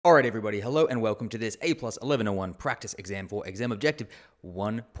Alright everybody, hello and welcome to this A+ 1101 practice exam for exam objective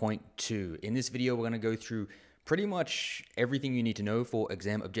 1.2. In this video we're going to go through pretty much everything you need to know for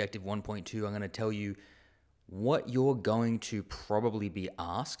exam objective 1.2. I'm going to tell you what you're going to probably be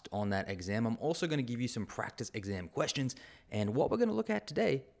asked on that exam. I'm also going to give you some practice exam questions, and what we're going to look at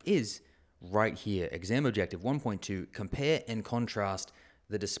today is right here, exam objective 1.2, compare and contrast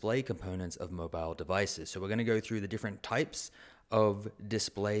the display components of mobile devices. So we're going to go through the different types of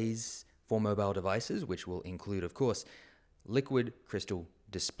displays for mobile devices, which will include, of course, liquid crystal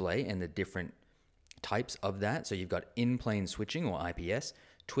display and the different types of that. So you've got in-plane switching, or IPS,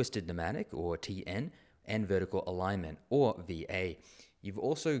 twisted pneumatic, or TN, and vertical alignment, or VA. You've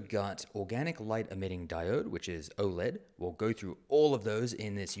also got organic light emitting diode, which is OLED. We'll go through all of those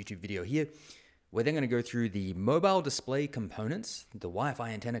in this YouTube video here. We're then going to go through the mobile display components, the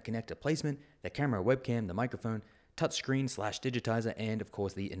Wi-Fi antenna connector placement, the camera, webcam, the microphone, touchscreen / digitizer, and of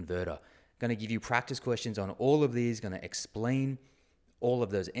course the inverter. Going to give you practice questions on all of these, going to explain all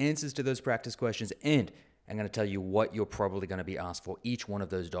of those answers to those practice questions, and I'm going to tell you what you're probably going to be asked for each one of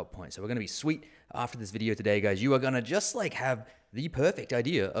those dot points. So we're going to be sweet after this video today, guys. You are going to just like have the perfect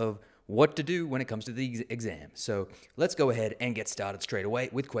idea of what to do when it comes to the exam. So let's go ahead and get started straight away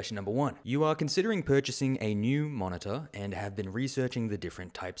with question number 1. You are considering purchasing a new monitor and have been researching the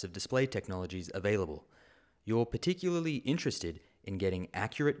different types of display technologies available. You're particularly interested in getting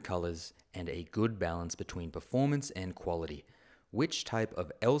accurate colors and a good balance between performance and quality. Which type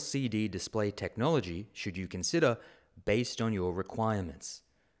of LCD display technology should you consider based on your requirements?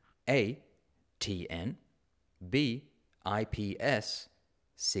 A. TN, B. IPS,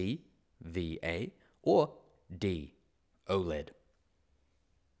 C. VA, or D. OLED?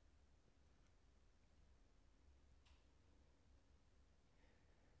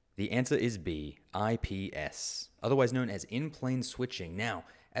 The answer is B, IPS, otherwise known as in-plane switching. Now,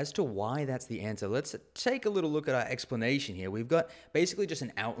 as to why that's the answer, let's take a little look at our explanation here. We've got basically just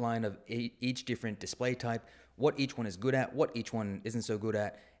an outline of each different display type, what each one is good at, what each one isn't so good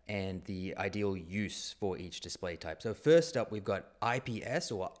at, and the ideal use for each display type. So first up, we've got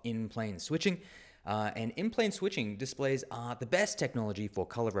IPS, or in-plane switching. And in-plane switching displays are the best technology for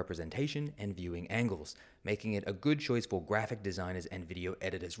color representation and viewing angles, making it a good choice for graphic designers and video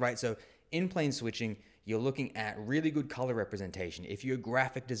editors, right? So in-plane switching, you're looking at really good color representation. If you're a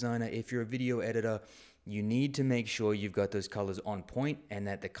graphic designer, if you're a video editor, you need to make sure you've got those colors on point and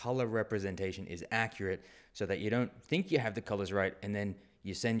that the color representation is accurate so that you don't think you have the colors right and then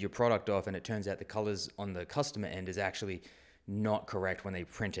you send your product off and it turns out the colors on the customer end is actually not correct when they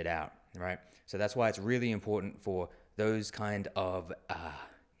print it out, right? So that's why it's really important for those kind of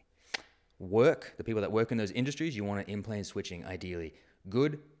work, the people that work in those industries, you want an in-plane switching ideally.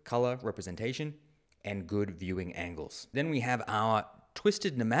 Good color representation and good viewing angles. Then we have our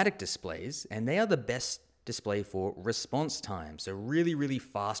twisted pneumatic displays, and they are the best display for response time. So really, really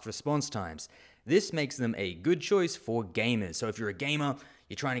fast response times. This makes them a good choice for gamers. So if you're a gamer,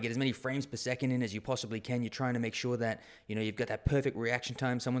 you're trying to get as many frames per second in as you possibly can. You're trying to make sure that, you've got that perfect reaction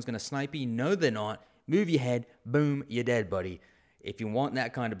time. Someone's going to snipe you. No, they're not. Move your head. Boom, you're dead, buddy. If you want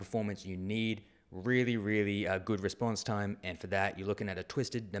that kind of performance, you need really, really good response time. And for that, you're looking at a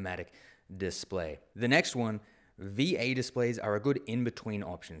twisted pneumatic display. The next one, VA displays are a good in-between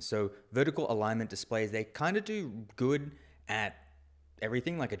option. So vertical alignment displays, they kind of do good at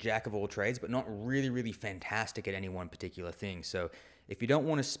everything, like a jack of all trades, but not really, really fantastic at any one particular thing. So if you don't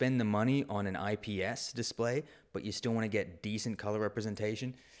want to spend the money on an IPS display, but you still want to get decent color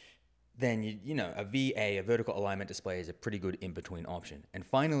representation, then a VA, a vertical alignment display, is a pretty good in-between option. And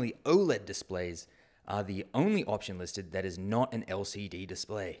finally, OLED displays are the only option listed that is not an LCD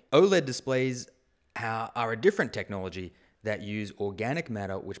display. OLED displays are a different technology that use organic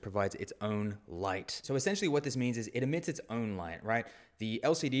matter, which provides its own light. So essentially what this means is it emits its own light, right? The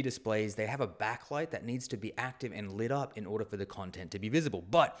LCD displays, they have a backlight that needs to be active and lit up in order for the content to be visible.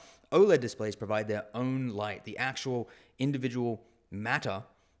 But OLED displays provide their own light. The actual individual matter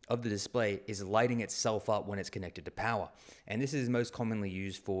of the display is lighting itself up when it's connected to power. And this is most commonly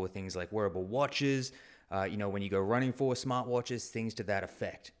used for things like wearable watches, when you go running for smartwatches, things to that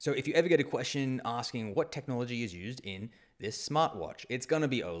effect. So if you ever get a question asking what technology is used in this smartwatch, it's going to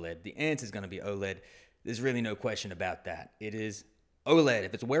be OLED. The answer is going to be OLED. There's really no question about that. It is OLED.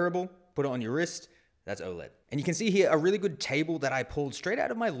 If it's wearable, put it on your wrist, that's OLED. And you can see here a really good table that I pulled straight out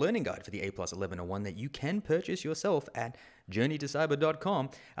of my learning guide for the A+ 1101 that you can purchase yourself at journeytocyber.com.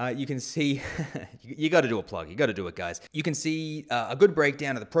 You can see, you got to do a plug. You got to do it, guys. You can see a good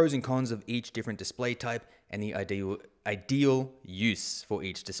breakdown of the pros and cons of each different display type and the ideal use for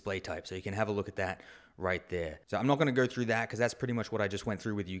each display type. So you can have a look at that right there. So I'm not going to go through that because that's pretty much what I just went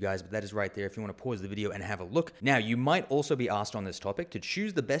through with you guys, but that is right there if you want to pause the video and have a look. Now, you might also be asked on this topic to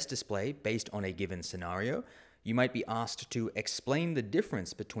choose the best display based on a given scenario. You might be asked to explain the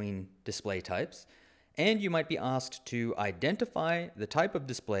difference between display types, and you might be asked to identify the type of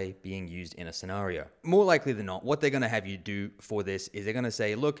display being used in a scenario. More likely than not, what they're going to have you do for this is they're going to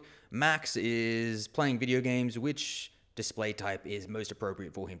say, look, Max is playing video games, which display type is most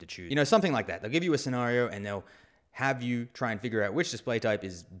appropriate for him to choose? You know, something like that. They'll give you a scenario and they'll have you try and figure out which display type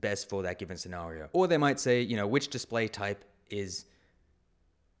is best for that given scenario. Or they might say, you know, which display type is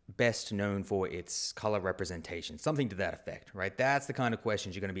best known for its color representation, something to that effect, right? That's the kind of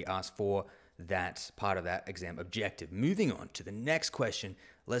questions you're going to be asked for that part of that exam objective. Moving on to the next question,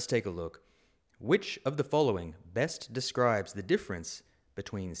 let's take a look. Which of the following best describes the difference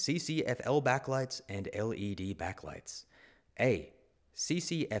between CCFL backlights and LED backlights? A.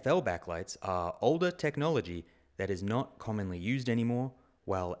 CCFL backlights are older technology that is not commonly used anymore,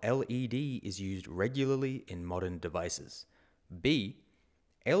 while LED is used regularly in modern devices. B.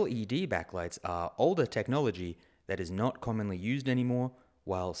 LED backlights are older technology that is not commonly used anymore,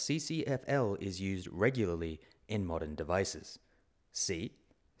 while CCFL is used regularly in modern devices. C.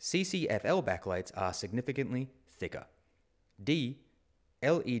 CCFL backlights are significantly thicker. D.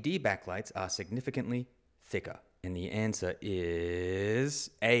 LED backlights are significantly thicker. And the answer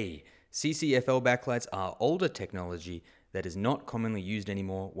is A. CCFL backlights are older technology that is not commonly used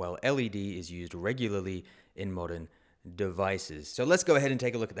anymore, while LED is used regularly in modern devices. So let's go ahead and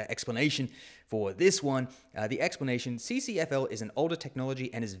take a look at that explanation for this one. The explanation: CCFL is an older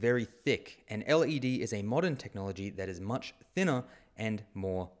technology and is very thick, and LED is a modern technology that is much thinner and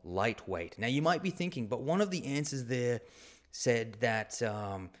more lightweight. Now you might be thinking, but one of the answers there said that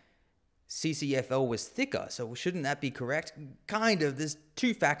CCFL was thicker, so shouldn't that be correct? Kind of. There's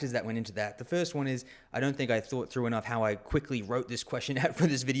two factors that went into that. The first one is I don't think I thought through enough how I quickly wrote this question out for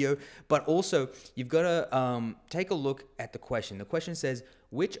this video, but also you've got to take a look at the question. The question says,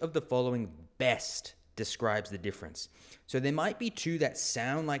 which of the following best describes the difference? So there might be two that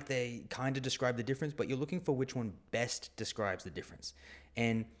sound like they kind of describe the difference, but you're looking for which one best describes the difference.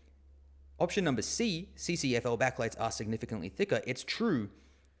 And option number C, CCFL backlights are significantly thicker. It's true,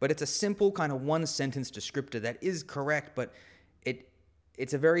 but it's a simple kind of one sentence descriptor that is correct, but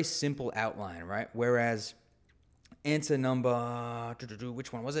it's a very simple outline, right? Whereas answer number,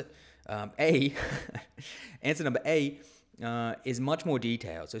 which one was it? A, answer number A is much more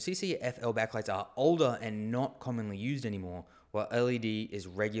detailed. So CCFL backlights are older and not commonly used anymore, while LED is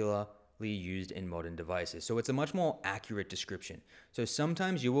regularly used in modern devices. So it's a much more accurate description. So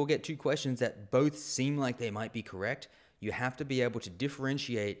sometimes you will get two questions that both seem like they might be correct. You have to be able to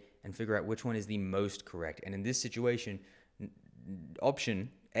differentiate and figure out which one is the most correct. And in this situation, option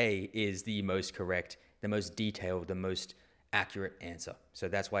A is the most correct, the most detailed, the most accurate answer. So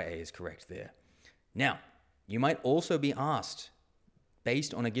that's why A is correct there. Now, you might also be asked,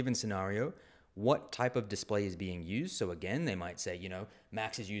 based on a given scenario, what type of display is being used. So again, they might say, you know,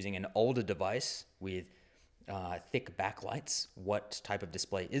 Max is using an older device with thick backlights. What type of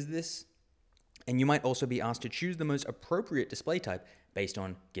display is this? And you might also be asked to choose the most appropriate display type based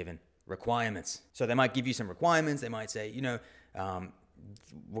on given requirements. So they might give you some requirements. They might say, you know,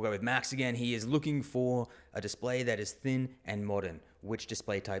 we'll go with Max again. He is looking for a display that is thin and modern. Which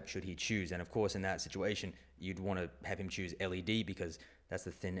display type should he choose? And of course, in that situation, you'd want to have him choose LED because that's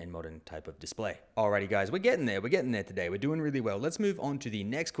the thin and modern type of display. Alrighty, guys, we're getting there. We're getting there today. We're doing really well. Let's move on to the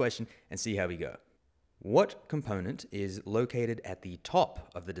next question and see how we go. What component is located at the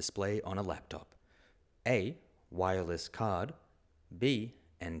top of the display on a laptop? A. Wireless card. B.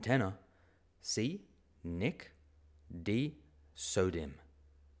 Antenna. C. NIC. D. SODIMM.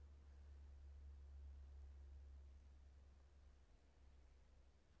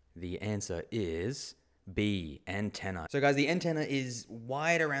 The answer is B, antenna. So guys, the antenna is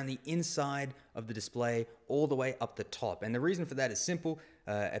wide around the inside of the display all the way up the top. And the reason for that is simple.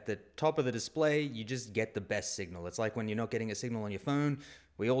 At the top of the display, you just get the best signal. It's like when you're not getting a signal on your phone.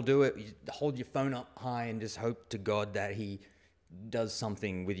 We all do it. You hold your phone up high and just hope to God that he does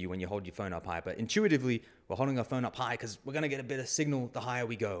something with you when you hold your phone up high. But intuitively, we're holding our phone up high because we're going to get a better signal the higher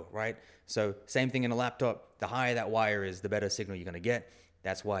we go, right? So same thing in a laptop. The higher that wire is, the better signal you're going to get.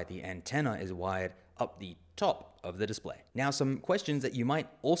 That's why the antenna is wired up the top of the display. Now, some questions that you might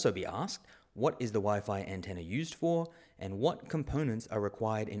also be asked. What is the Wi-Fi antenna used for? And what components are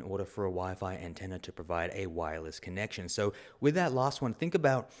required in order for a Wi-Fi antenna to provide a wireless connection? So with that last one, think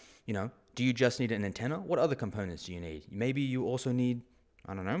about, you know, do you just need an antenna? What other components do you need? Maybe you also need,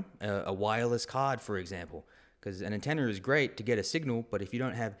 I don't know, a wireless card, for example, because an antenna is great to get a signal, but if you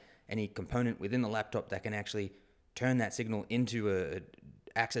don't have any component within the laptop that can actually turn that signal into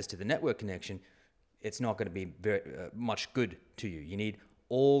access to the network connection, it's not going to be very much good to you. You need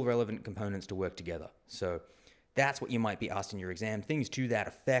all relevant components to work together. So that's what you might be asked in your exam, things to that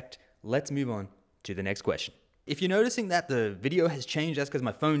effect. Let's move on to the next question. If you're noticing that the video has changed, that's because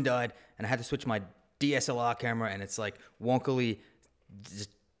my phone died and I had to switch my DSLR camera, and it's like wonkily just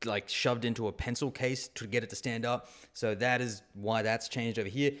like shoved into a pencil case to get it to stand up. So that is why that's changed over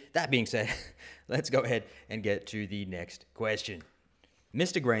here. That being said, let's go ahead and get to the next question.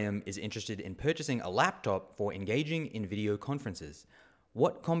 Mr. Graham is interested in purchasing a laptop for engaging in video conferences.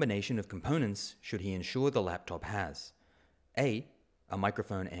 What combination of components should he ensure the laptop has? A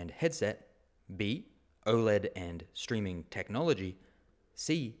microphone and headset. B, OLED and streaming technology.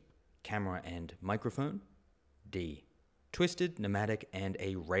 C, camera and microphone. D, twisted pneumatic and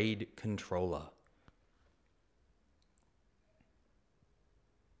a RAID controller.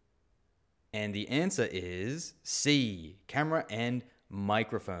 And the answer is C, camera and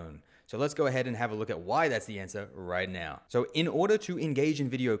microphone. So let's go ahead and have a look at why that's the answer right now. So in order to engage in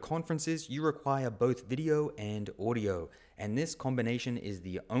video conferences, you require both video and audio. And this combination is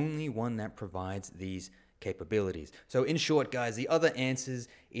the only one that provides these capabilities. So in short, guys, the other answers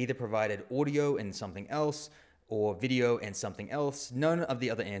either provided audio and something else or video and something else. None of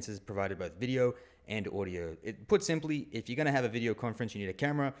the other answers provided both video and audio. Put simply, if you're going to have a video conference, you need a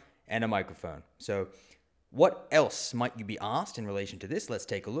camera and a microphone. So what else might you be asked in relation to this? Let's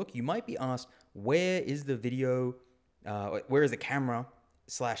take a look. You might be asked, where is the camera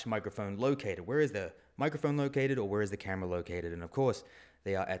 / microphone located? Where is the microphone located, or where is the camera located? And of course,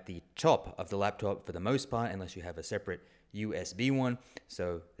 they are at the top of the laptop for the most part, unless you have a separate USB one.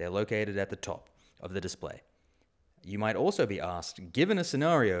 So they're located at the top of the display. You might also be asked, given a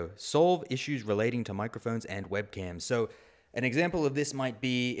scenario, solve issues relating to microphones and webcams. So an example of this might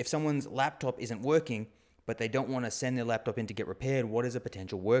be if someone's laptop isn't working, but they don't want to send their laptop in to get repaired, what is a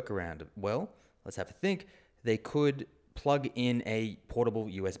potential workaround? Well, let's have a think. They could plug in a portable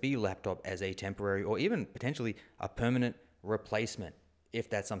USB laptop as a temporary or even potentially a permanent replacement. If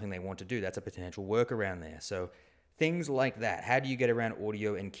that's something they want to do, that's a potential workaround there. So things like that. How do you get around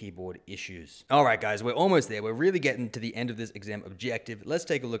audio and keyboard issues? All right, guys, we're almost there. We're really getting to the end of this exam objective. Let's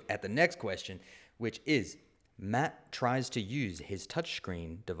take a look at the next question, which is, Matt tries to use his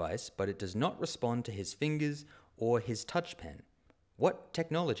touchscreen device, but it does not respond to his fingers or his touch pen. What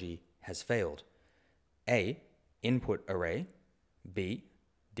technology has failed? A, input array. B,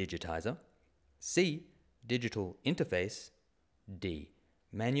 digitizer. C, digital interface. D,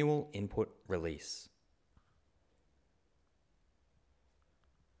 manual input release.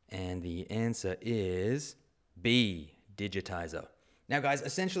 And the answer is B, digitizer. Now guys,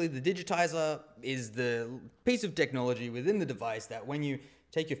 essentially the digitizer is the piece of technology within the device that when you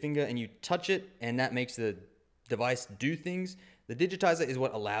take your finger and you touch it and that makes the device do things, the digitizer is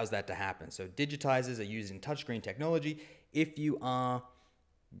what allows that to happen. So digitizers are used in touchscreen technology. If you are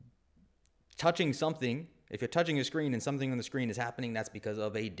touching something, if you're touching a screen and something on the screen is happening, that's because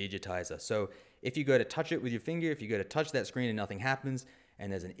of a digitizer. So if you go to touch it with your finger, if you go to touch that screen and nothing happens,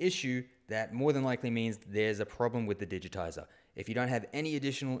 and there's an issue, that more than likely means there's a problem with the digitizer. If you don't have any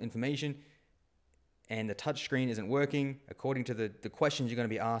additional information and the touch screen isn't working, according to the questions you're going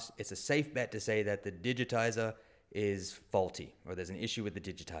to be asked, it's a safe bet to say that the digitizer is faulty or there's an issue with the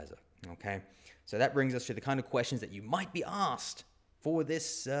digitizer, okay? So that brings us to the kind of questions that you might be asked for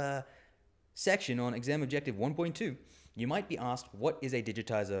this section on Exam Objective 1.2. You might be asked, what is a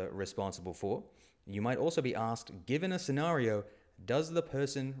digitizer responsible for? You might also be asked, given a scenario, does the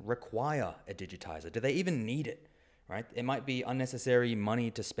person require a digitizer? Do they even need it? Right? It might be unnecessary money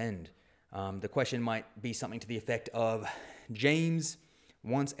to spend. The question might be something to the effect of, James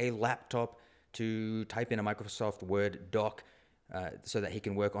wants a laptop to type in a Microsoft Word doc so that he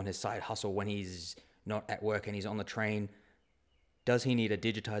can work on his side hustle when he's not at work and he's on the train. Does he need a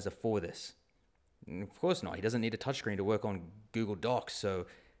digitizer for this? Of course not. He doesn't need a touchscreen to work on Google Docs. So,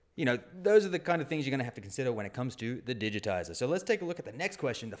 you know, those are the kind of things you're going to have to consider when it comes to the digitizer. So let's take a look at the next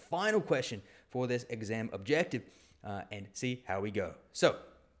question, the final question for this exam objective. And see how we go. So,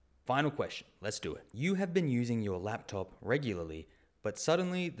 final question. Let's do it. You have been using your laptop regularly, but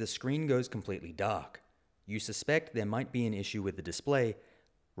suddenly the screen goes completely dark. You suspect there might be an issue with the display.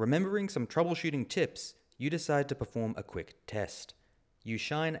 Remembering some troubleshooting tips, you decide to perform a quick test. You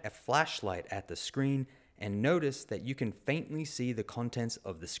shine a flashlight at the screen and notice that you can faintly see the contents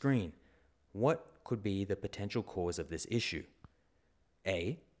of the screen. What could be the potential cause of this issue?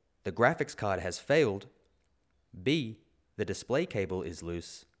 A, the graphics card has failed. B, the display cable is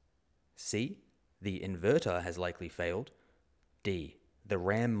loose. C, the inverter has likely failed. D, the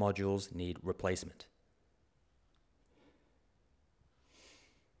RAM modules need replacement?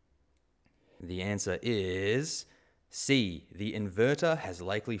 The answer is C. The inverter has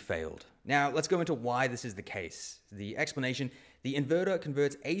likely failed. Now, let's go into why this is the case. The explanation: the inverter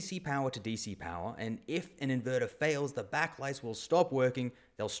converts AC power to DC power, and if an inverter fails, the backlights will stop working,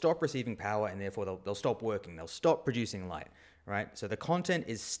 they'll stop receiving power, and therefore they'll stop working, they'll stop producing light, right? So the content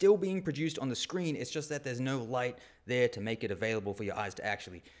is still being produced on the screen, it's just that there's no light there to make it available for your eyes to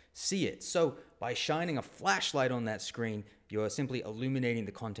actually see it. So by shining a flashlight on that screen, you're simply illuminating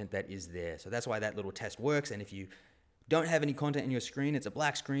the content that is there. So that's why that little test works, and if you don't have any content in your screen, it's a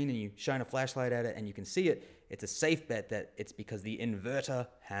black screen, and you shine a flashlight at it and you can see it, it's a safe bet that it's because the inverter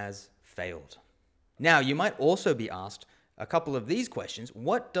has failed. Now, you might also be asked a couple of these questions.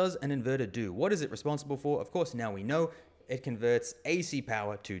 What does an inverter do? What is it responsible for? Of course, now we know it converts AC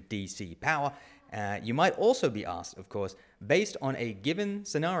power to DC power. You might also be asked, of course, based on a given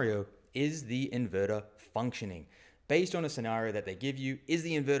scenario, is the inverter functioning? Based on a scenario that they give you, is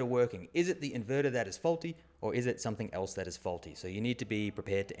the inverter working? Is it the inverter that is faulty, or is it something else that is faulty? So you need to be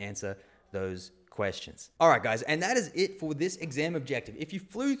prepared to answer those questions. All right, guys, and that is it for this exam objective. If you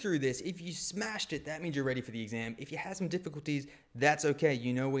flew through this, if you smashed it, that means you're ready for the exam. If you have some difficulties, that's okay.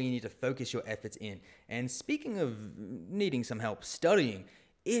 You know where you need to focus your efforts in. And speaking of needing some help studying,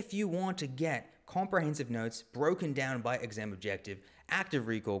 if you want to get comprehensive notes broken down by exam objective, active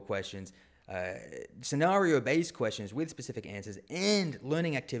recall questions, scenario-based questions with specific answers, and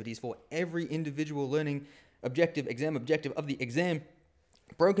learning activities for every individual learning objective, exam objective of the exam,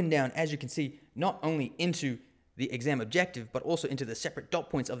 broken down, as you can see, not only into the exam objective, but also into the separate dot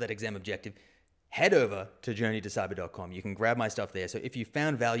points of that exam objective, head over to journeytocyber.com. You can grab my stuff there. So if you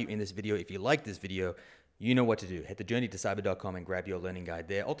found value in this video, if you like this video, you know what to do. Head to journeytocyber.com and grab your learning guide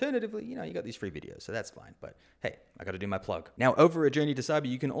there. Alternatively, you got these free videos, so that's fine. But hey, I got to do my plug. Now, over at Journey to Cyber,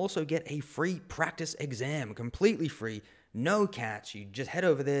 you can also get a free practice exam, completely free, no catch. You just head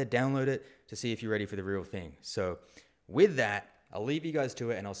over there, download it to see if you're ready for the real thing. So with that, I'll leave you guys to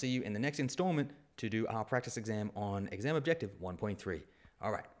it, and I'll see you in the next installment to do our practice exam on exam objective 1.3.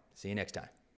 All right, see you next time.